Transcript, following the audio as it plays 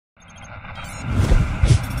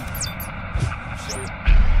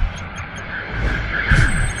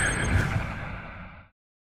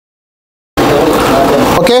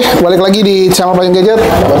Oke, balik lagi di channel paling gadget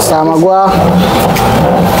bersama gua.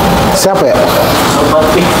 Siapa ya?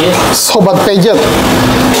 Sobat Padget.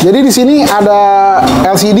 Jadi di sini ada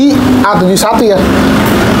LCD A71 ya.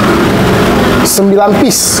 9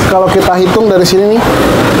 piece kalau kita hitung dari sini nih.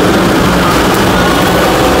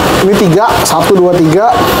 Ini 3, 1 2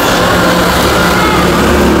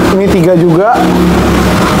 3. Ini 3 juga.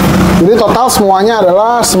 Jadi total semuanya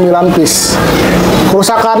adalah 9 piece.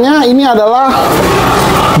 Kerusakannya ini adalah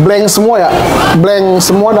blank semua ya, blank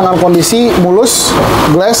semua dengan kondisi mulus,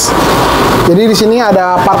 glass. Jadi di sini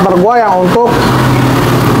ada partner gua yang untuk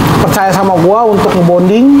percaya sama gua untuk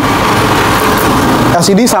ngebonding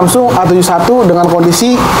LCD Samsung A71 dengan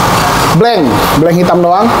kondisi blank hitam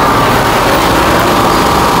doang.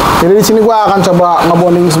 Jadi di sini gua akan coba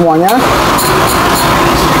ngebonding semuanya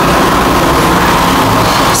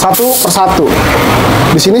satu persatu.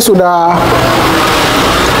 Di sini sudah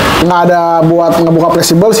nggak ada buat ngebuka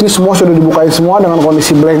fleksibel, sini semua sudah dibukain semua dengan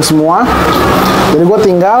kondisi blank semua. Jadi gue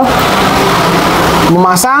tinggal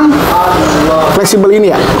memasang fleksibel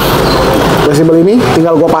ini ya. Fleksibel ini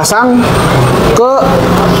tinggal gue pasang ke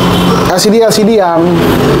LCD yang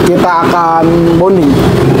kita akan bonding.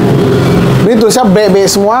 Ini tulisnya BB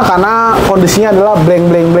semua karena kondisinya adalah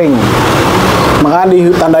blank. Maka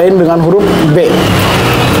ditandain dengan huruf B.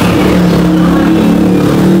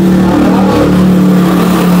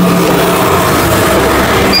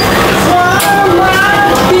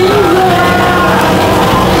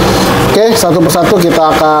 Oke, satu persatu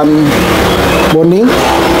kita akan bonding.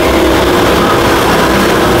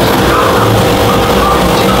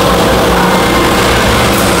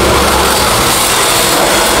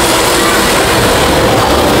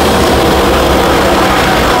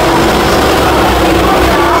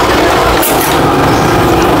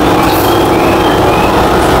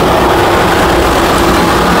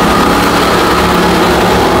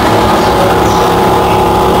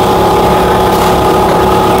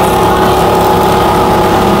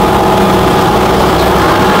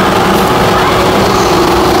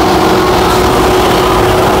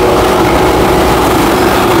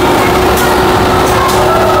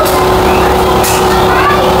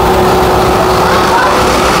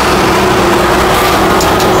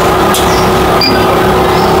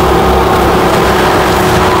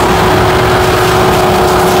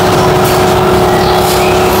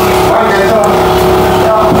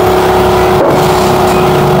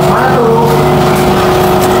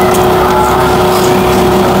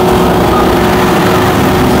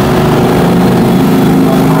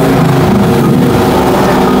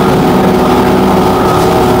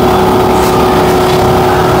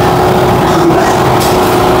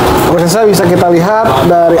 Prosesnya bisa kita lihat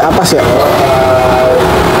dari atas ya.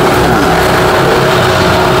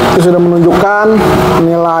 Itu sudah menunjukkan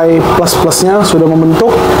nilai plus-plusnya sudah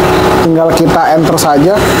membentuk, tinggal kita enter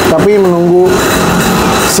saja, tapi menunggu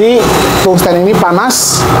si tungsten ini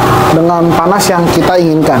panas dengan panas yang kita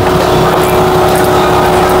inginkan.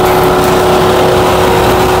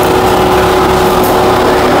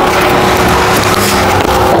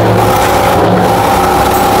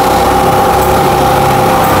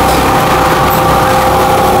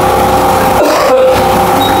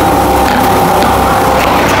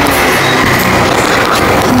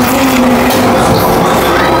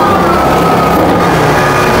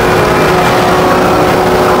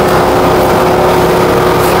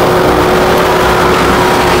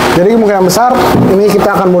 Jadi kemungkinan besar ini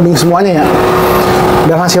kita akan bonding semuanya ya.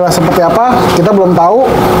 Dan hasilnya seperti apa kita belum tahu,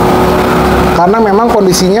 karena memang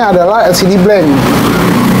kondisinya adalah LCD blank.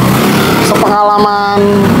 Sepengalaman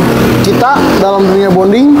kita dalam dunia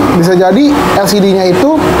bonding, bisa jadi LCD-nya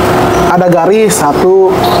itu ada garis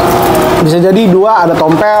satu, bisa jadi dua ada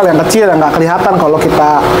tompel yang kecil yang nggak kelihatan kalau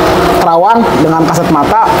kita terawang dengan kasat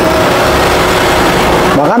mata.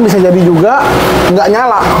 Bahkan bisa jadi juga nggak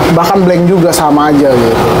nyala, bahkan blank juga, sama aja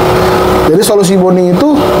gitu. Jadi solusi bonding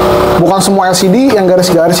itu bukan semua LCD yang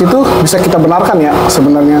garis-garis itu bisa kita benarkan ya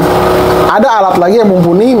sebenarnya. Ada alat lagi yang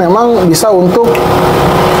mumpuni memang bisa untuk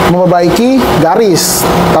memperbaiki garis,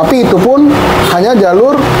 tapi itu pun hanya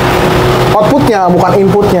jalur outputnya bukan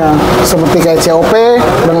inputnya, seperti kayak COP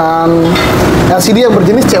dengan LCD yang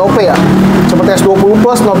berjenis COP ya, seperti S20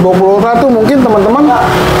 Plus, Note 20 Ultra itu mungkin teman-teman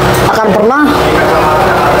akan pernah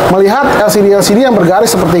melihat LCD yang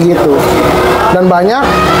bergaris seperti gitu. Dan banyak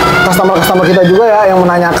customer kita juga ya yang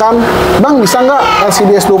menanyakan, "Bang, bisa nggak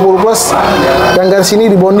LCD S20 Plus yang garis ini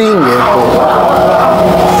dibonding?" gitu.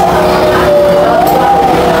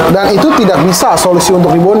 Dan itu tidak bisa solusi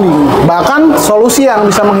untuk dibonding. Bahkan solusi yang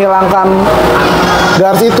bisa menghilangkan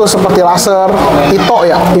garis itu seperti laser, ITO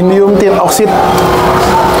ya, indium tin oxide.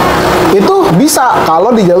 Itu bisa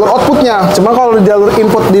kalau di jalur outputnya, cuma kalau di jalur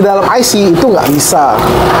input di dalam IC itu nggak bisa,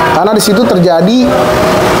 karena di situ terjadi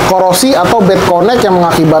korosi atau bad connect yang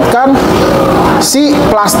mengakibatkan si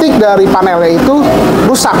plastik dari panelnya itu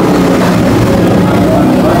rusak.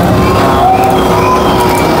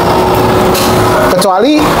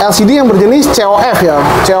 Kecuali LCD yang berjenis COF ya.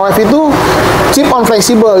 COF itu chip on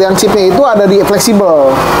flexible, yang chipnya itu ada di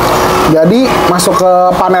fleksibel. Jadi masuk ke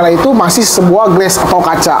panel itu masih sebuah glass atau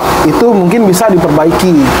kaca. Itu mungkin bisa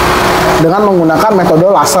diperbaiki dengan menggunakan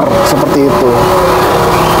metode laser seperti itu.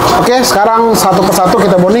 Oke, sekarang satu persatu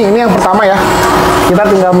kita bonding. Ini yang pertama ya. Kita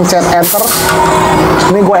tinggal mencet enter.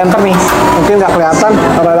 Ini gue enter nih. Mungkin nggak kelihatan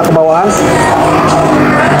karena ada kebawahan.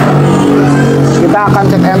 Kita akan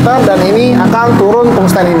cek enter dan ini akan turun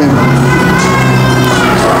tungsten ini.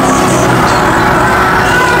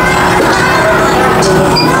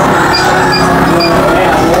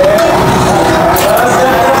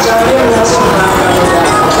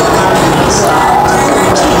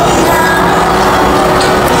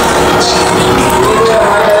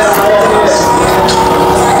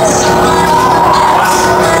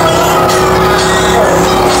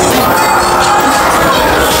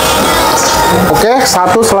 Oke,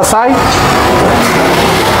 satu selesai.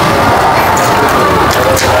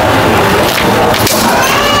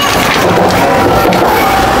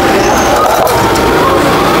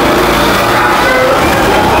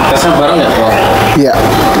 Tesnya bareng ya, Bro? Iya.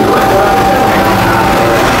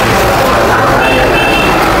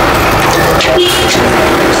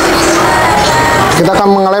 Kita akan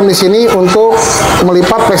mengelem di sini untuk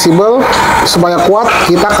melipat fleksibel supaya kuat.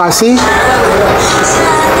 Kita kasih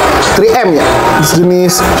 3M ya,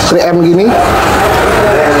 jenis 3M gini.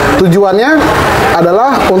 Tujuannya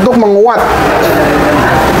adalah untuk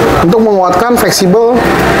menguatkan fleksibel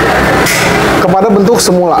kepada bentuk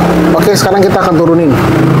semula. Oke, sekarang kita akan turunin.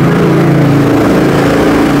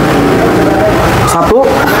 Satu,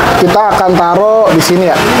 kita akan taruh di sini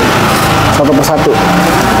ya, satu persatu.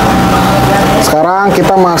 Sekarang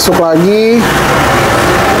kita masuk lagi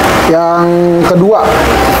yang kedua.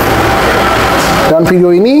 Dan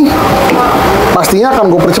video ini pastinya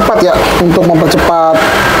akan gue percepat ya, untuk mempercepat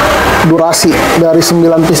durasi dari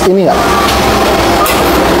 9 piece ini ya.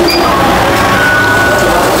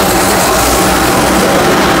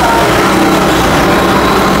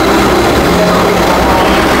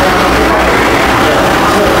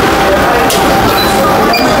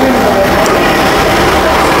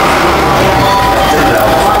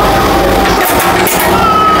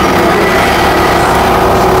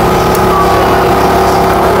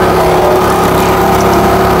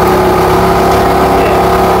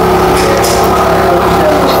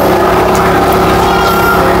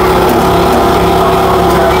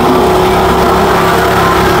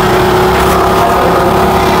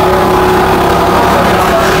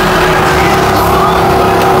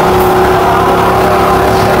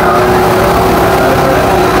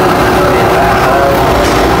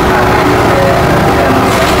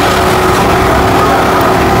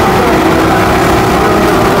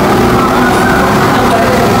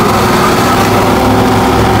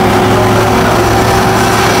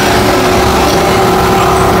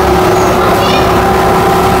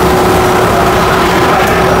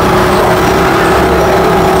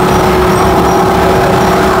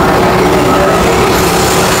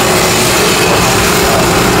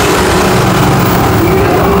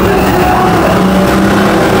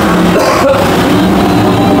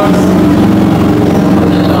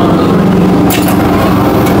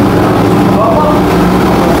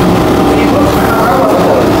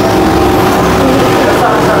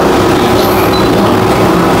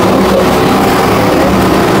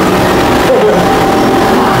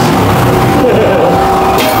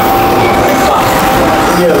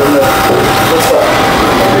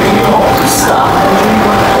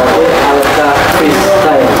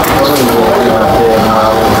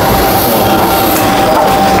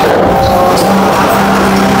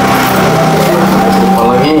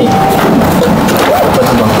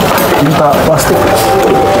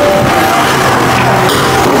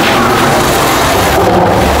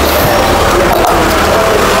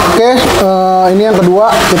 Ini yang kedua,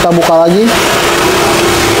 kita buka lagi.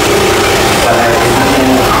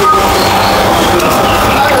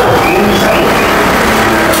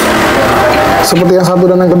 Seperti yang satu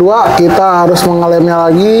dan yang kedua, kita harus mengelemnya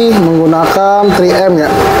lagi menggunakan 3M ya,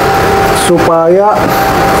 supaya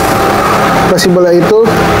fleksibelnya itu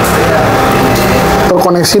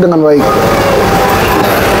terkoneksi dengan baik.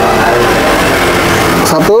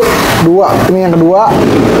 Satu, dua, ini yang kedua.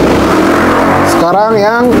 Sekarang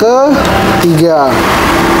yang ketiga.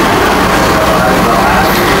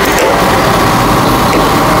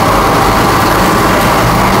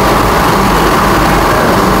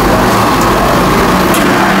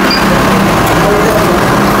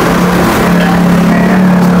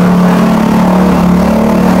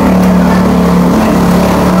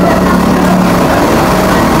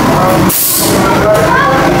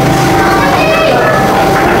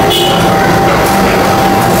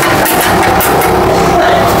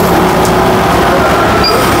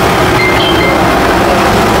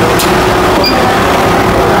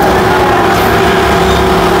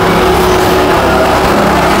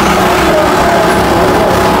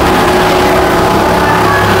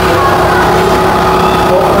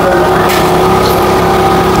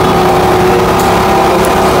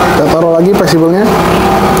 fleksibelnya.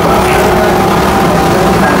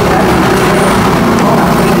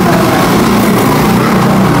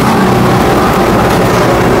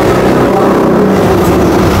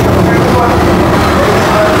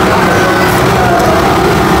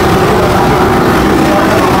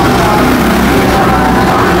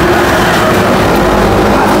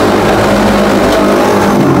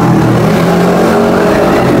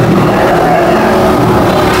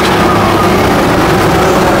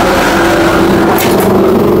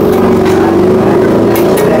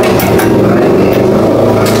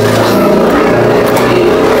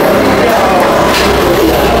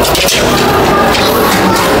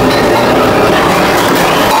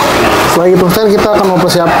 Setelah itu kita akan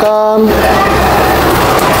mempersiapkan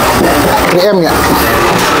 3M ya.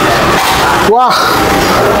 Wah,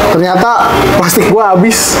 ternyata plastik gua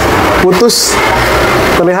habis, putus.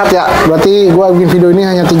 Terlihat ya, berarti gua bikin video ini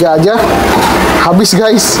hanya 3 aja. Habis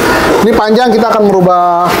guys. Ini panjang, kita akan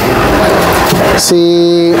merubah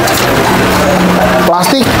si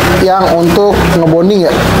plastik yang untuk ngebonding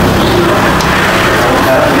ya.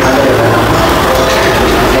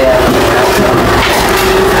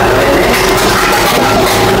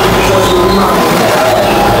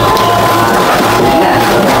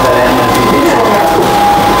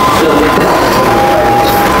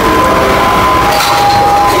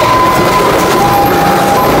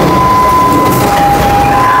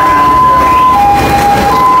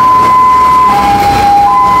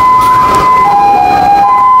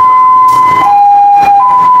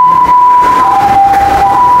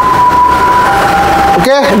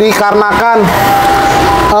 Dikarenakan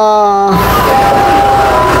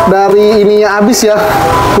dari ininya habis ya,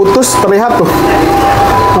 putus, terlihat tuh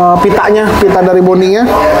pitanya, pita dari bondingnya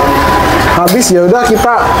habis. Ya udah,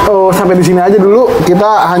 kita sampai di sini aja dulu.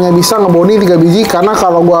 Kita hanya bisa ngebonding 3 biji karena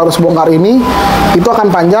kalau gua harus bongkar ini itu akan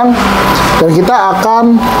panjang, dan kita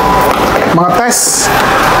akan mengetes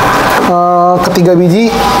ketiga biji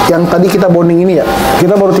yang tadi kita bonding ini ya.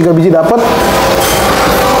 Kita baru 3 biji dapat.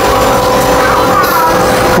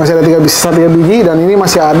 Masih ada 3 biji, dan ini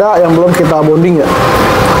masih ada yang belum kita bonding ya.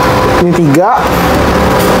 Ini 3,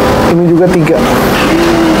 ini juga 3.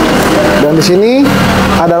 Dan di sini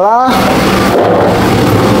adalah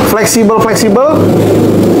fleksibel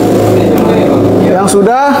yang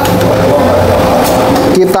sudah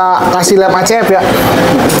kita kasih lem ACF ya.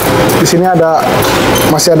 Di sini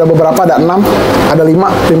masih ada beberapa, ada 6, ada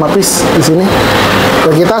 5 piece di sini.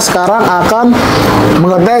 Dan kita sekarang akan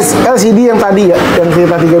mengetes LCD yang tadi ya, yang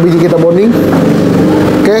kita 3 biji kita bonding.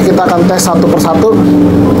 Oke, kita akan tes satu persatu.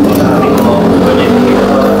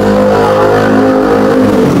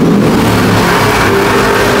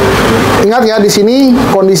 Ingat ya, di sini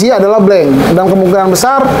kondisi adalah blank, dan kemungkinan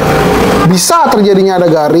besar bisa terjadinya ada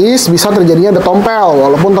garis, bisa terjadinya ada tompel,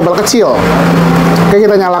 walaupun tompel kecil. Oke,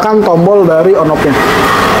 kita nyalakan tombol dari on-off-nya.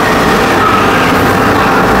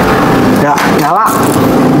 Ya, nyala.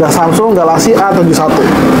 Udah Samsung Galaxy A71.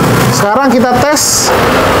 Sekarang kita tes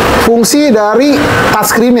fungsi dari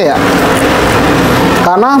touchscreen-nya ya.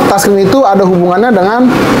 Karena touchscreen itu ada hubungannya dengan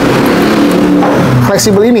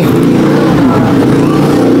fleksibel ini.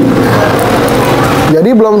 Jadi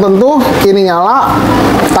belum tentu ini nyala,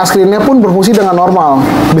 touchscreen-nya pun berfungsi dengan normal.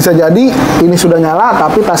 Bisa jadi ini sudah nyala,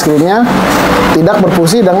 tapi touchscreen-nya tidak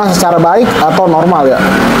berfungsi dengan secara baik atau normal ya.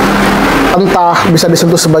 Entah bisa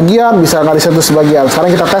disentuh sebagian, bisa nggak disentuh sebagian.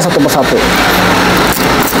 Sekarang kita tes satu persatu.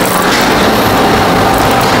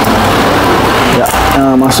 Ya,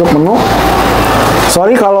 masuk menu.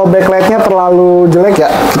 Sorry kalau backlight-nya terlalu jelek ya.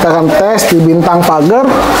 Kita akan tes di bintang pagar,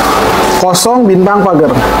 kosong bintang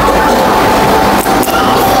pagar.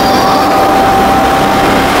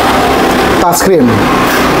 Touchscreen.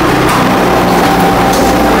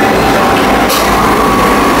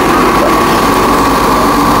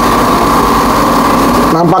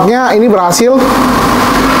 Nampaknya ini berhasil.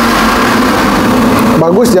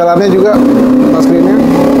 Bagus jalannya juga touchscreen-nya.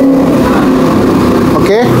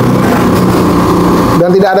 Oke. Dan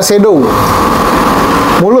tidak ada shadow.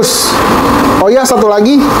 Mulus. Oh iya, satu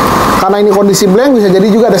lagi. Karena ini kondisi blank, bisa jadi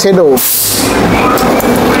juga ada shadow.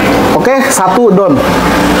 Oke, 1 down.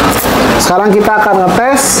 Sekarang kita akan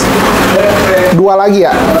ngetes 2 lagi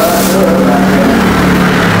ya.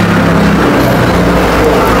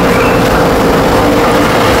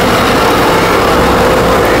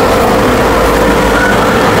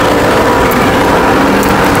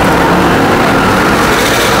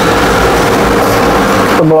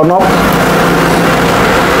 Tombol knob.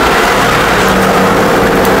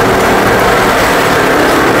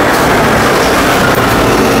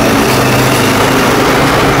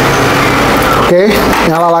 Oke,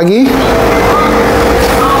 nyala lagi.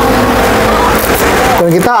 Dan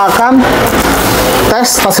kita akan tes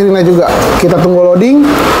touchscreen-nya juga. Kita tunggu loading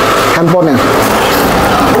handphonenya.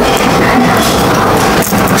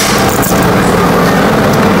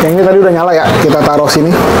 Yang ini tadi udah nyala ya, kita taruh sini,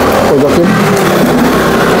 pojokin.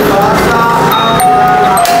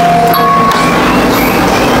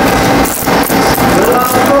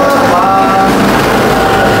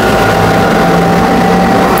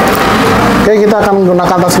 Oke, kita akan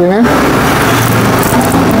menggunakan touchscreen-nya.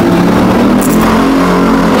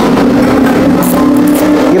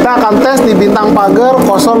 Kita akan tes di bintang pagar,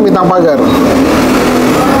 kosong bintang pagar.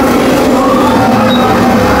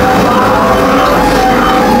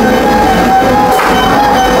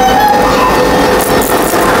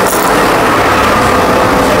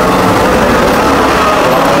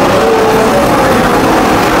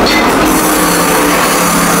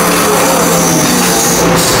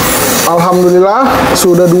 Alhamdulillah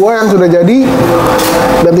sudah 2 yang sudah jadi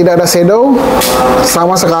dan tidak ada shadow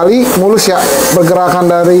sama sekali, mulus ya,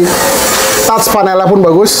 pergerakan dari touch panelnya pun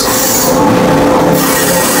bagus,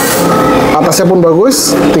 atasnya pun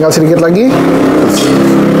bagus, tinggal sedikit lagi.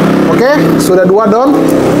 Oke, sudah 2 down.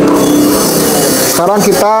 Sekarang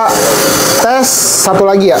kita tes satu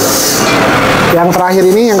lagi ya, yang terakhir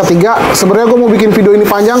ini, yang ketiga. Sebenarnya gue mau bikin video ini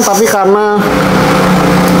panjang, tapi karena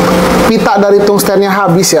pita dari tungstennya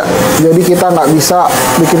habis ya, jadi kita nggak bisa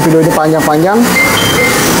bikin video ini panjang-panjang.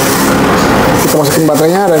 Kita masukin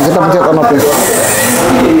baterainya dan kita pencet on off-nya.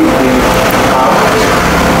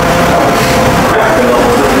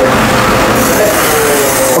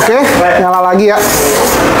 Oke, nyala lagi ya.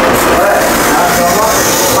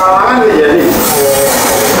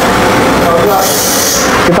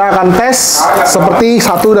 Kita akan tes seperti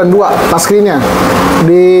 1 dan 2 touchscreen-nya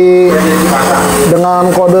dengan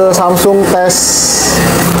kode Samsung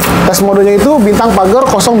tes modenya itu bintang pagar,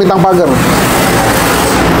 kosong bintang pagar.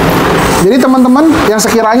 Jadi teman-teman yang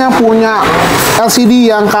sekiranya punya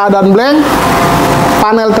LCD yang keadaan blank,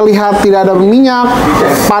 panel terlihat tidak ada minyak,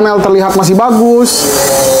 panel terlihat masih bagus,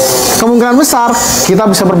 kemungkinan besar kita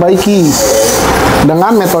bisa perbaiki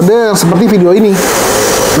dengan metode seperti video ini,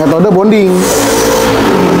 metode bonding.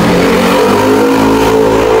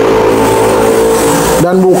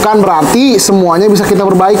 Dan bukan berarti semuanya bisa kita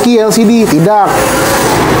perbaiki LCD, tidak.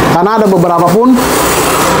 Karena ada beberapa pun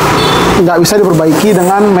nggak bisa diperbaiki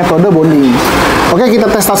dengan metode bonding. Oke, kita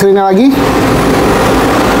tes touchscreen-nya lagi.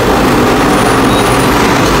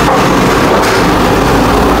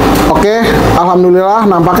 Oke, alhamdulillah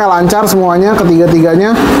nampaknya lancar semuanya,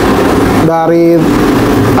 ketiga-tiganya. Dari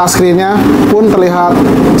touchscreen-nya pun terlihat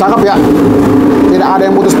cakep ya, tidak ada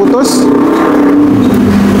yang putus-putus.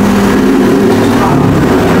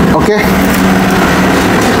 Oke,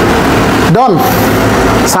 done.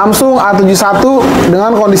 Samsung A71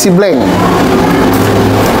 dengan kondisi blank,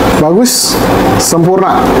 bagus,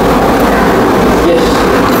 sempurna.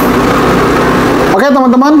 Oke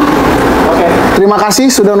teman-teman, terima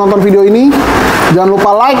kasih sudah nonton video ini. Jangan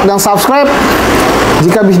lupa like dan subscribe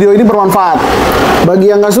jika video ini bermanfaat.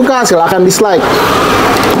 Bagi yang nggak suka, silahkan dislike.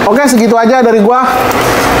 Oke, segitu aja dari gua,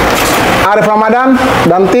 Arif Ramadan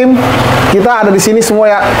dan tim. Kita ada di sini semua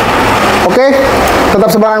ya. Oke, tetap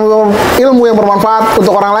sebarkan ilmu yang bermanfaat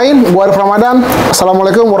untuk orang lain. Gua Arif Ramadan.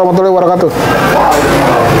 Assalamualaikum warahmatullahi wabarakatuh.